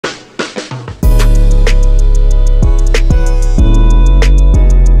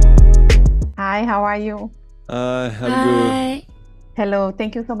Hi, how are you? I'm good. Hi. Hello,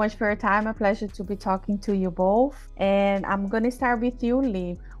 thank you so much for your time. A pleasure to be talking to you both. And I'm gonna start with you,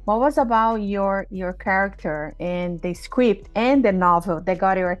 Lee. What was about your character and the script and the novel that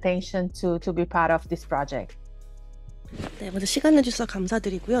got your attention to be part of this project? 네, 먼저 시간 내주셔서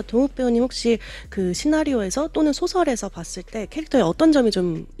감사드리고요. 동욱 배우님 혹시 그 시나리오에서 또는 소설에서 봤을 때 캐릭터의 어떤 점이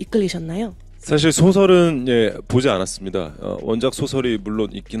좀 이끌리셨나요? 사실 소설은 보지 않았습니다. 원작 소설이 물론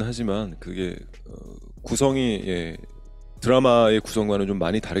있긴 하지만 그게 구성이 드라마의 구성과는 좀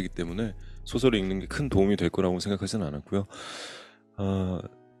많이 다르기 때문에 소설을 읽는 게 큰 도움이 될 거라고 생각하지는 않았고요.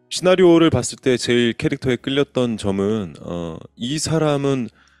 시나리오를 봤을 때 제일 캐릭터에 끌렸던 점은 이 사람은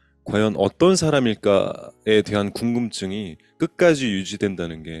과연 어떤 사람일까에 대한 궁금증이 끝까지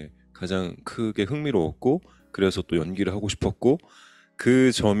유지된다는 게 가장 크게 흥미로웠고, 그래서 또 연기를 하고 싶었고,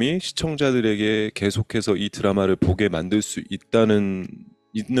 그 점이 시청자들에게 계속해서 이 드라마를 보게 만들 수 있는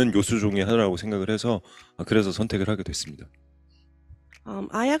요소 중에 하나라고 생각을 해서 그래서 선택을 하게 됐습니다.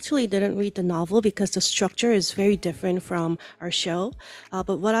 I actually didn't read the novel because the structure is very different from our show.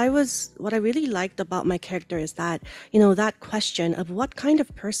 But what I really liked about my character is that, that question of what kind of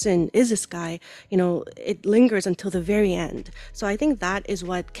person is this guy, it lingers until the very end. So I think that is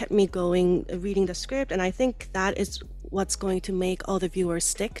what kept me going reading the script. And I think that is what's going to make all the viewers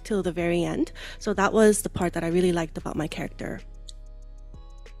stick till the very end. So that was the part that I really liked about my character.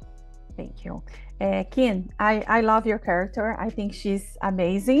 Thank you. Kim, I love your character. I think she's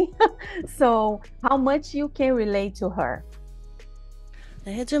amazing. So how much you can relate to her?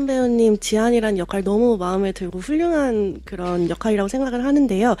 네, 혜준 배우님 지안이란 역할 너무 마음에 들고 훌륭한 그런 역할이라고 생각을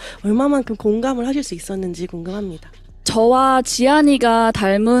하는데요. 얼마만큼 공감을 하실 수 있었는지 궁금합니다. 저와 지안이가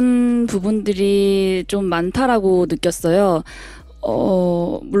닮은 부분들이 좀 많다라고 느꼈어요.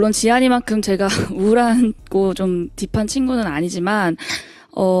 물론 지안이만큼 제가 우울하고 좀 딥한 친구는 아니지만,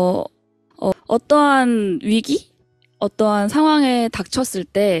 어떠한 위기? 어떠한 상황에 닥쳤을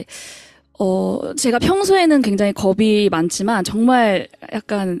때, 제가 평소에는 굉장히 겁이 많지만, 정말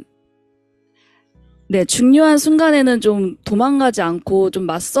약간, 중요한 순간에는 좀 도망가지 않고 좀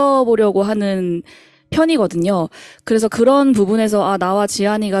맞서 보려고 하는 편이거든요. 그래서 그런 부분에서, 나와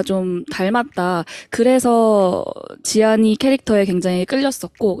지안이가 좀 닮았다. 그래서 지안이 캐릭터에 굉장히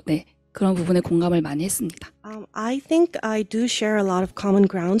끌렸었고, 그런 부분에 공감을 많이 했습니다. I think I do share a lot of common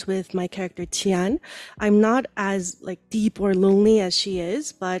grounds with my character Jian. I'm not as deep or lonely as she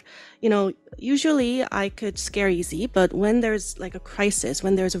is, but usually I could scare easy, but when there's a crisis,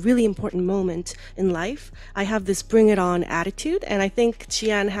 when there's a really important moment in life, I have this bring it on attitude, and I think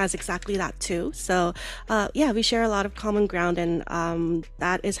Jian has exactly that too. So we share a lot of common ground, and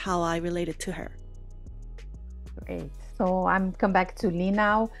that is how I related to her. Great. So I'm come back to Lee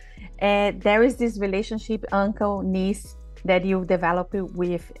now. There is this relationship uncle-niece that you develop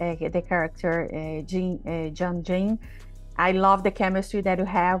with the character Jeong Jian. I love the chemistry that you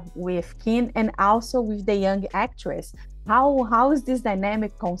have with Kim and also with the young actress. How is this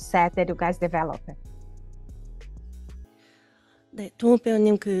dynamic concept that you guys develop? 네, 동욱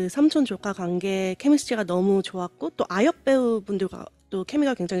배우님 그 삼촌 조카 관계 케미스트리가 너무 좋았고 또 아역 배우분들과 또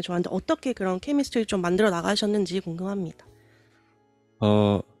케미가 굉장히 좋았는데 어떻게 그런 케미스트리를 좀 만들어 나가셨는지 궁금합니다.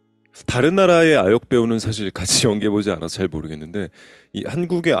 다른 나라의 아역 배우는 사실 같이 연기해보지 않아서 잘 모르겠는데 이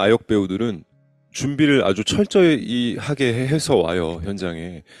한국의 아역 배우들은 준비를 아주 철저히 하게 해서 와요,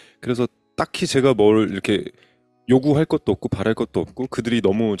 현장에. 그래서 딱히 제가 뭘 이렇게 요구할 것도 없고 바랄 것도 없고 그들이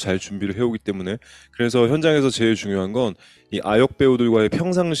너무 잘 준비를 해오기 때문에 그래서 현장에서 제일 중요한 건 이 아역 배우들과의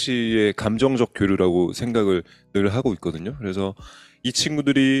평상시의 감정적 교류라고 생각을 늘 하고 있거든요. 그래서 이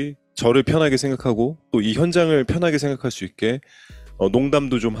친구들이 저를 편하게 생각하고 또 이 현장을 편하게 생각할 수 있게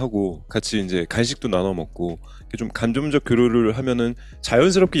농담도 좀 하고 같이 이제 간식도 나눠 먹고 좀 감정적 교류를 하면은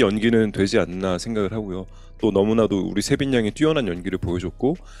자연스럽게 연기는 되지 않나 생각을 하고요. 또 너무나도 우리 세빈 양이 뛰어난 연기를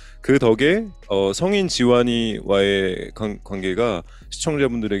보여줬고 그 덕에 성인 지환이와의 관계가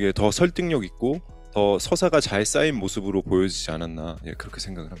시청자분들에게 더 설득력 있고 더 서사가 잘 쌓인 모습으로 보여지지 않았나 그렇게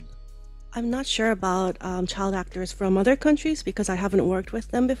생각을 합니다. I'm not sure about child actors from other countries because I haven't worked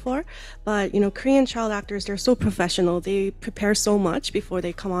with them before. But, Korean child actors, they're so professional. They prepare so much before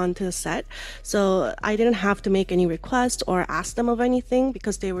they come on to the set. So I didn't have to make any requests or ask them of anything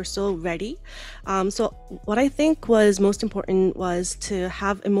because they were so ready. So what I think was most important was to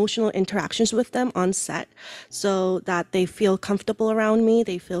have emotional interactions with them on set so that they feel comfortable around me.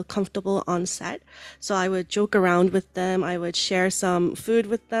 They feel comfortable on set. So I would joke around with them. I would share some food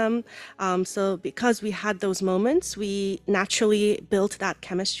with them. So because we had those moments, we naturally built that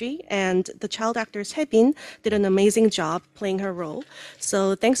chemistry, and the child actor Hyejun did an amazing job playing her role.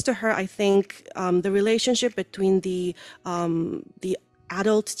 So thanks to her, I think the relationship between the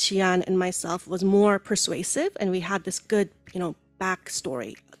adult Jian and myself was more persuasive, and we had this good,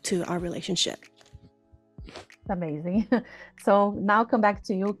 backstory to our relationship. Amazing. So now come back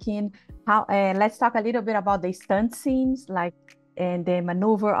to you, Kim. Let's talk a little bit about the stunt scenes, like and the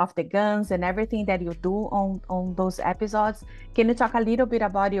maneuver of the guns and everything that you do on those episodes. Can you talk a little bit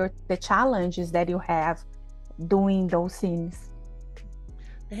about the challenges that you have doing those scenes?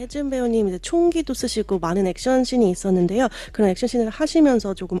 혜준 배우님 이제 총기도 쓰시고 많은 액션씬이 있었는데요. 그런 액션씬을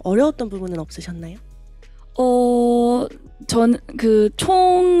하시면서 조금 어려웠던 부분은 없으셨나요? 전 그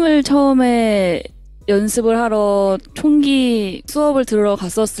총을 처음에 연습을 하러 총기 수업을 들으러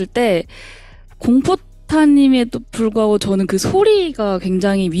갔었을 때 공포타님에도 불구하고 저는 그 소리가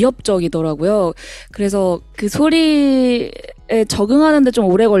굉장히 위협적이더라고요. 그래서 그 소리에 적응하는데 좀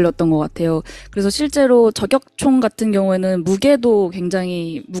오래 걸렸던 것 같아요. 그래서 실제로 저격총 같은 경우에는 무게도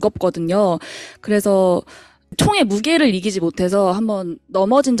굉장히 무겁거든요. 그래서 총의 무게를 이기지 못해서 한번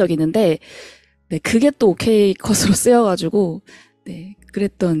넘어진 적이 있는데 네, 그게 또 오케이 컷으로 쓰여가지고 네,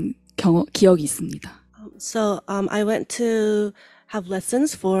 그랬던 기억이 있습니다. So I went to have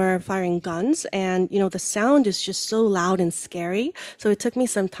lessons for firing guns, and the sound is just so loud and scary, so it took me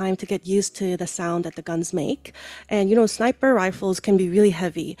some time to get used to the sound that the guns make. And sniper rifles can be really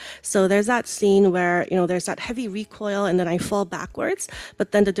heavy, so there's that scene where there's that heavy recoil and then I fall backwards,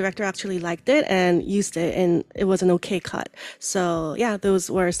 but then the director actually liked it and used it, and it was an okay cut. So yeah, those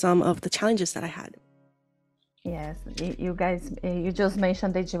were some of the challenges that I had. Yes, you guys, you just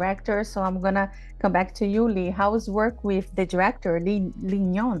mentioned the director, so I'm gonna come back to you, Lee. How was work with the director, Lee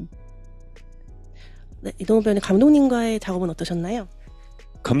Dong-wook? 네, 이동욱 배우님 감독님과의 작업은 어떠셨나요?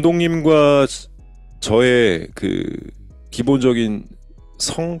 감독님과 저의 그 기본적인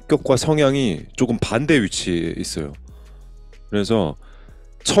성격과 성향이 조금 반대 위치에 있어요. 그래서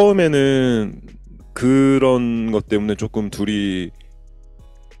처음에는 그런 것 때문에 조금 둘이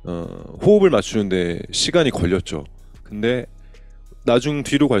호흡을 맞추는데 시간이 걸렸죠. 근데 나중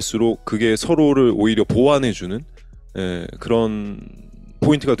뒤로 갈수록 그게 서로를 오히려 보완해주는 그런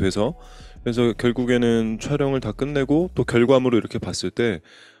포인트가 돼서 그래서 결국에는 촬영을 다 끝내고 또 결과물을 이렇게 봤을 때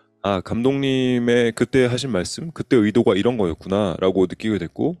아, 감독님의 그때 하신 말씀, 그때 의도가 이런 거였구나 라고 느끼게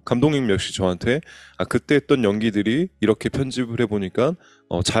됐고 감독님 역시 저한테 아, 그때 했던 연기들이 이렇게 편집을 해보니까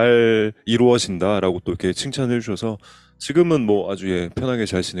잘 이루어진다 라고 또 이렇게 칭찬을 해주셔서 지금은 뭐 아주 편하게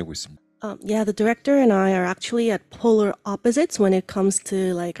잘 지내고 있습니다. Yeah, the director and I are actually at polar opposites when it comes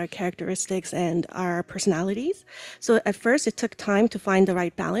to like our characteristics and our personalities. So at first it took time to find the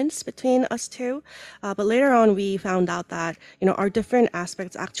right balance between us two. But later on we found out that, our different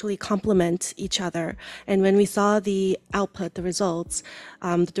aspects actually complement each other. And when we saw the output, the results,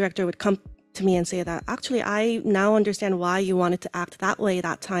 the director would come to me and say that actually I now understand why you wanted to act that way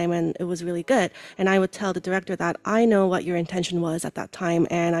that time and it was really good. And I would tell the director that I know what your intention was at that time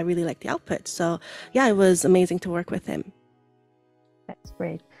and I really liked the output. So yeah, it was amazing to work with him. That's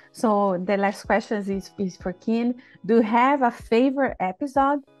great. So the last question is for Kim. Do you have a favorite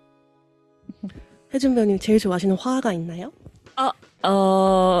episode? 혜준 배우님 제일 좋아하시는 화가 있나요?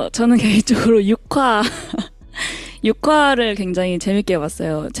 저는 개인적으로 6화를 굉장히 재밌게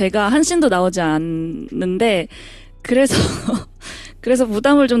봤어요. 제가 한 씬도 나오지 않는데 그래서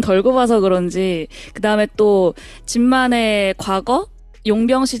부담을 좀 덜고 봐서 그런지 그 다음에 또 진만의 과거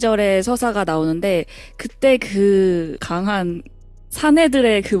용병 시절의 서사가 나오는데 그때 그 강한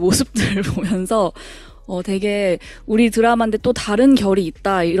사내들의 그 모습들을 보면서 되게 우리 드라마인데 또 다른 결이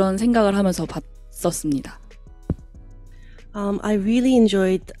있다 이런 생각을 하면서 봤었습니다. I really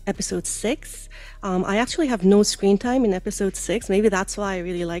enjoyed episode 6. I actually have no screen time in episode 6. Maybe that's why I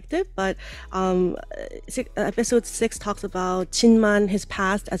really liked it. But episode 6 talks about Jinman, his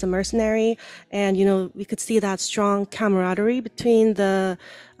past as a mercenary. And, we could see that strong camaraderie between the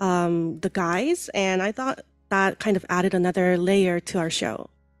guys. And I thought that kind of added another layer to our show.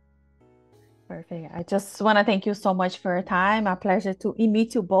 Perfect. I just want to thank you so much for your time. A pleasure to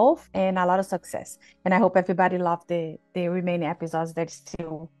meet you both and a lot of success. And I hope everybody loved the remaining episodes that's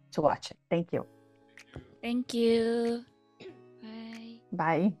still to watch. Thank you. Thank you. Bye.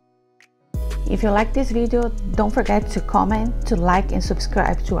 Bye. If you like this video, don't forget to comment, to like, and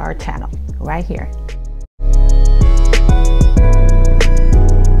subscribe to our channel right here.